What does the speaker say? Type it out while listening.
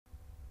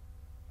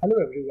Hello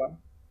everyone.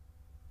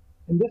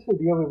 In this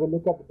video we will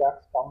look at the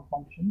DAX Count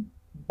Function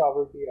in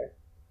Power BI.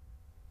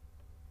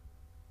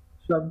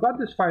 So I've got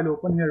this file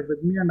open here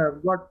with me and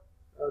I've got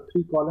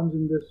three columns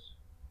in this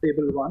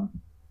table 1.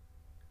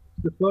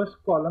 The first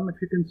column, if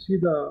you can see,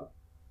 the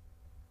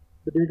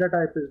data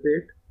type is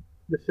date,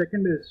 the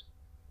second is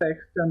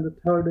text, and the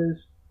third is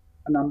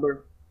a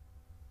number.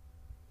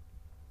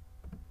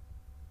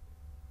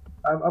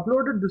 I've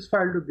uploaded this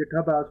file to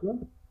GitHub as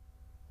well.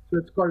 So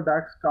it's called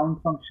DAX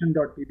Count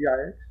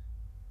Function.pbix.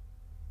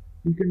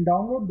 You can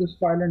download this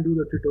file and do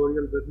the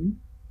tutorial with me.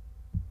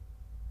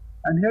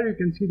 And here you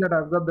can see that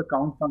I've got the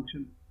count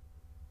function.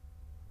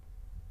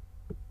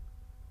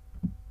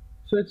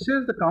 So it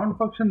says the count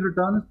function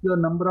returns the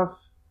number of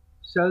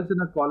cells in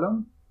a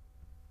column.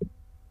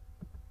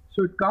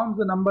 So it counts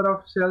the number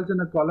of cells in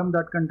a column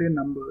that contain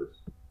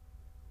numbers.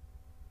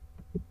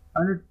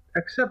 And it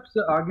accepts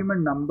the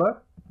argument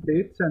number,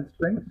 dates and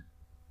strings,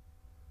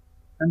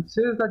 and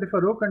says that if a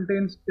row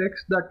contains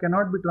text that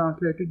cannot be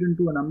translated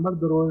into a number,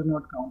 the row is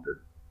not counted.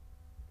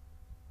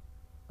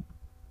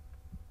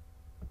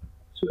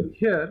 So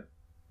here,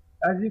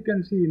 as you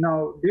can see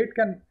now, date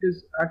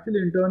is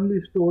actually internally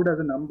stored as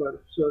a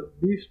number. So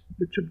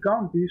it should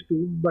count these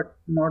two, but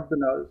not the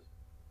nulls.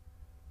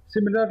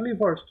 Similarly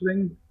for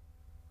string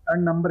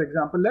and number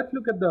example, let's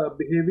look at the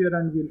behavior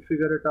and we'll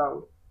figure it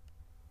out.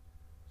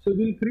 So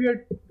we'll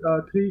create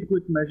three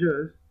quick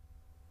measures.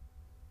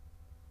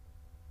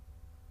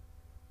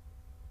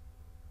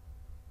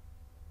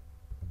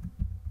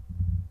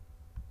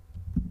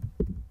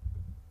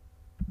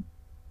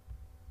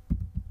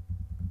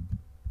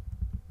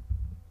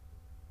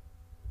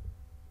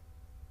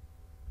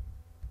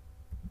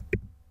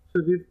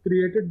 So we've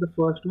created the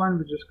first one,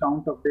 which is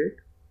count of date.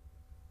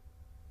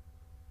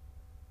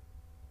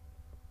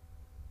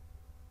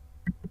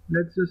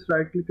 Let's just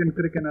right click and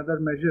click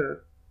another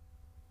measure.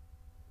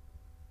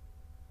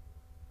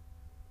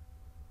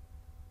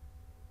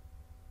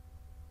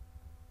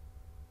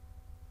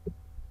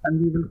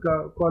 And we will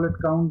call it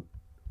count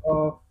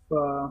of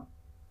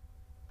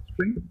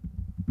string.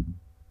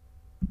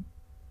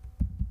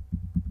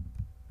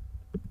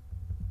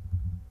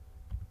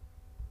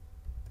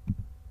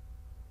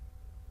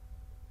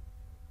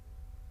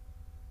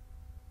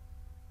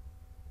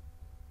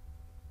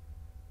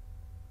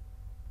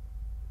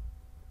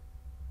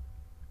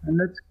 And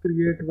let's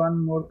create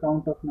one more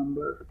count of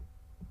number.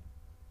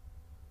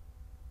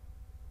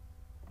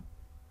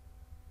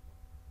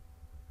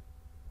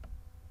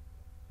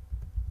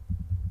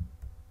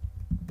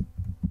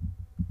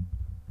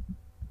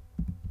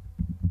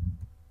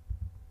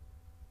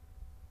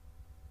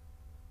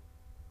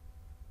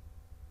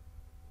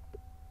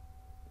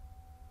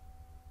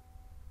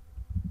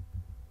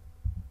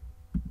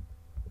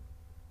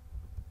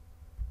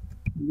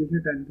 We'll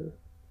hit enter.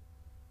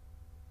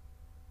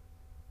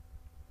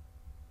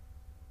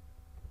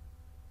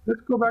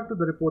 Let's go back to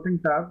the reporting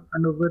tab,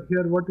 and over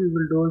here what we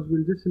will do is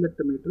we'll just select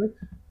a matrix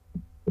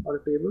or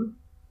a table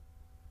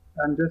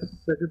and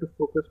just set it to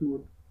focus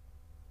mode.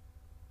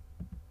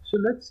 So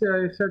let's say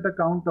I set a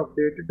count of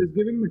date. It is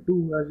giving me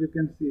 2, as you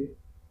can see.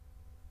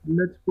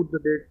 Let's put the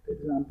date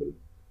example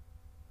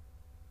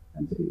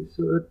and see.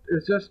 So it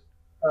is just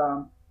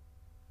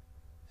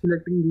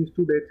selecting these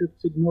two dates.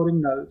 It's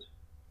ignoring nulls.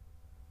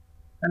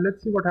 And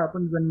let's see what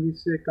happens when we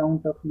say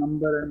count of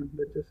number, and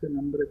let's just say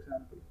number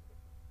example.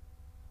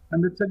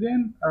 And it's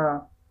again,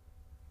 so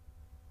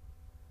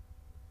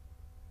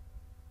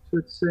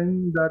it's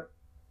saying that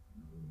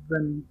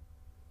when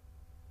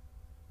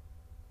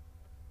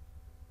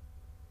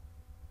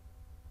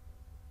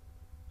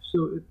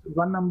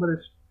one number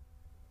is,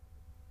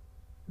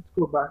 let's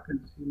go back and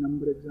see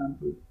number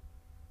example,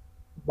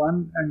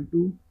 1 and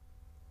 2,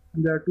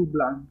 and there are 2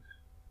 blanks.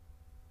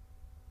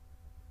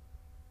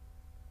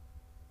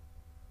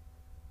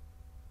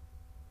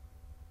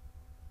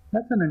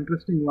 That's an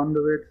interesting one,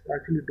 the way it's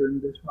actually doing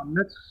this one.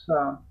 Let's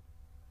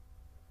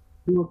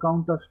do a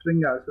count of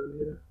string as well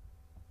here.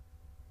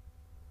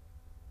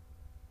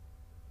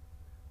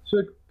 So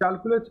it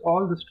calculates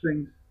all the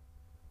strings.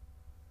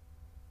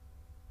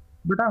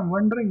 But I'm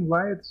wondering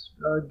why it's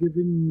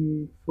giving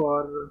me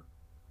for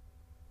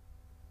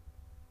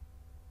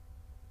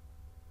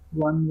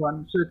 1,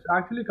 1. So it's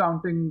actually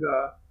counting,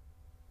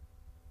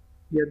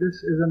 yeah,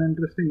 this is an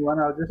interesting one.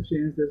 I'll just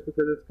change this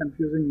because it's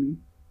confusing me.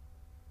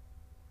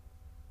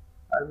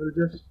 I will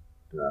just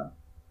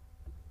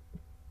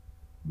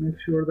make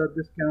sure that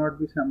this cannot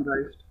be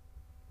summarized.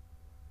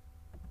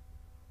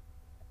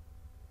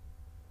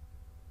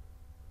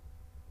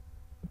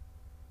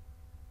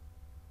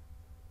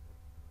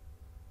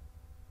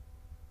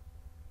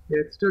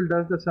 It still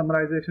does the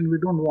summarization. We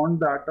don't want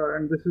that,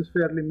 and this is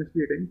fairly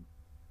misleading.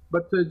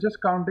 But so it's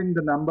just counting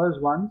the numbers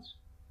once.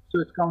 So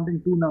it's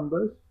counting 2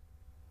 numbers,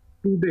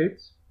 2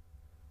 dates.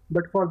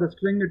 But for the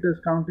string, it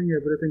is counting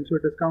everything. So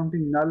it is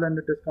counting null and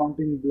it is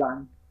counting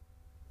blank.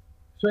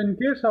 So in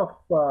case of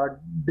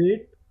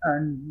date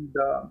and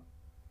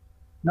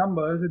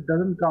numbers, it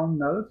doesn't count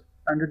nulls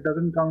and it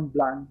doesn't count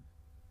blanks.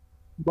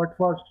 But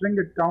for string,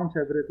 it counts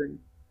everything.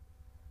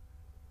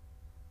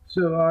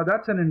 So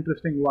that's an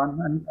interesting one,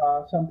 and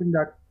something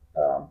that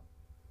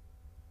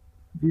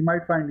we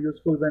might find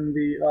useful when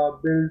we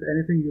build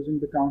anything using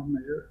the count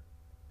measure.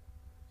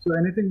 So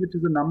anything which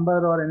is a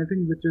number or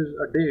anything which is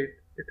a date,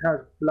 it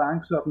has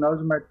blanks or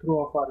nulls might throw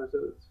off our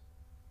results.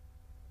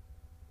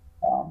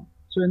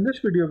 So in this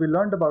video, we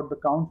learned about the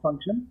count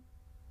function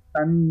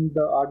and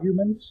the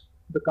arguments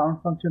the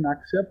count function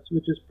accepts,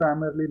 which is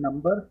primarily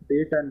number,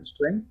 date, and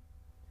string,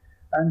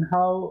 and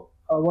how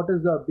what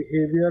is the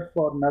behavior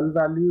for null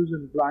values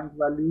and blank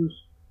values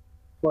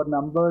for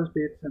numbers,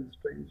 dates, and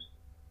strings.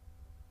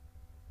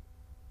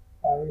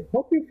 I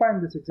hope you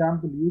find this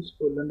example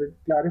useful and it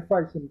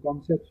clarifies some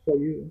concepts for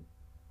you.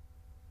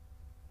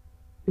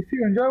 If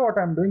you enjoy what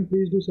I'm doing,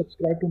 please do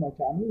subscribe to my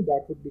channel.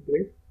 That would be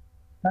great.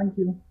 Thank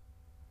you.